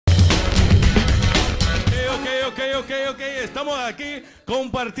ok. Estamos aquí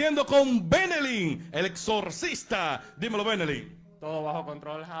compartiendo con Benelin, el Exorcista. Dímelo, Benelin. Todo bajo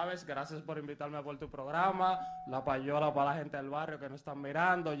control, Javes. Gracias por invitarme por tu programa. La payola para la gente del barrio que nos están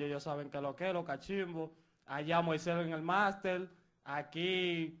mirando. Y ellos saben que lo cachimbo. Allá Moisés en el máster.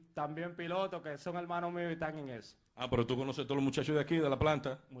 Aquí también pilotos que son hermanos míos y están en eso. Ah, pero tú conoces a todos los muchachos de aquí, de la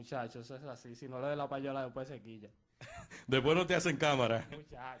planta. Muchachos, eso es así. Si no le doy la payola, después se quilla. Después no te hacen cámara.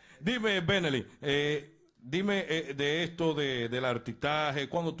 Muchachos. Dime, Benelin, dime de esto del artistaje,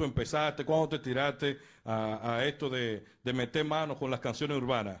 ¿cuándo tú empezaste? ¿Cuándo te tiraste a esto de meter manos con las canciones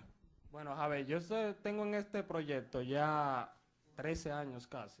urbanas? Bueno, Javier, tengo en este proyecto ya 13 años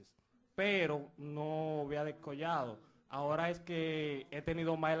casi, pero no había descollado. Ahora es que he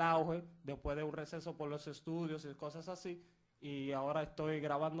tenido más el auge después de un receso por los estudios y cosas así, y ahora estoy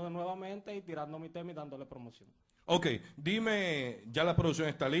grabando nuevamente y tirando mi tema y dándole promoción. Ok, dime, ya la producción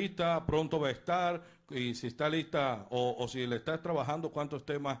está lista, pronto va a estar, y si está lista o si le estás trabajando, ¿cuántos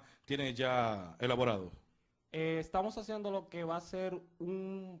temas tienes ya elaborados? Estamos haciendo lo que va a ser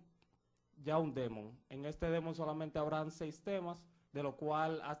ya un demo. En este demo solamente habrán 6 temas, de lo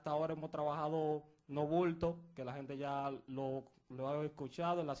cual hasta ahora hemos trabajado No Bulto, que la gente ya lo ha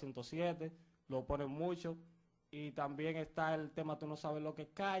escuchado en la 107, lo ponen mucho, y también está el tema Tú no sabes lo que es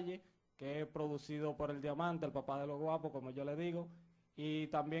calle, que es producido por el Diamante, el papá de los guapos, como yo le digo, y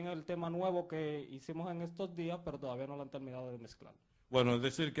también el tema nuevo que hicimos en estos días, pero todavía no lo han terminado de mezclar. Bueno, es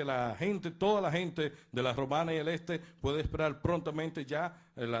decir que la gente, toda la gente de la Romana y el Este puede esperar prontamente ya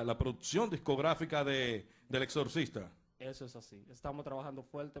la producción discográfica del Exorcista. Eso es así, estamos trabajando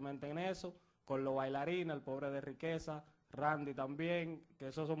fuertemente en eso, con los bailarines, el pobre de riqueza, Randy también, que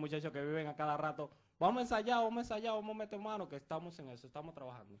esos son muchachos que viven a cada rato. Vamos a ensayar, vamos a meter mano, que estamos en eso, estamos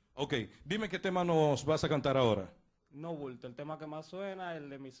trabajando. Ok, dime qué tema nos vas a cantar ahora. No Bulto, el tema que más suena, el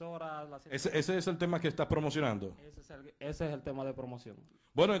de emisora. Ese es el tema que estás promocionando. Ese es el tema de promoción.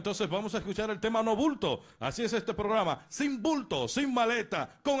 Bueno, entonces vamos a escuchar el tema No Bulto. Así es este programa, sin bulto, sin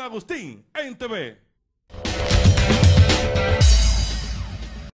maleta, con Agustín en TV.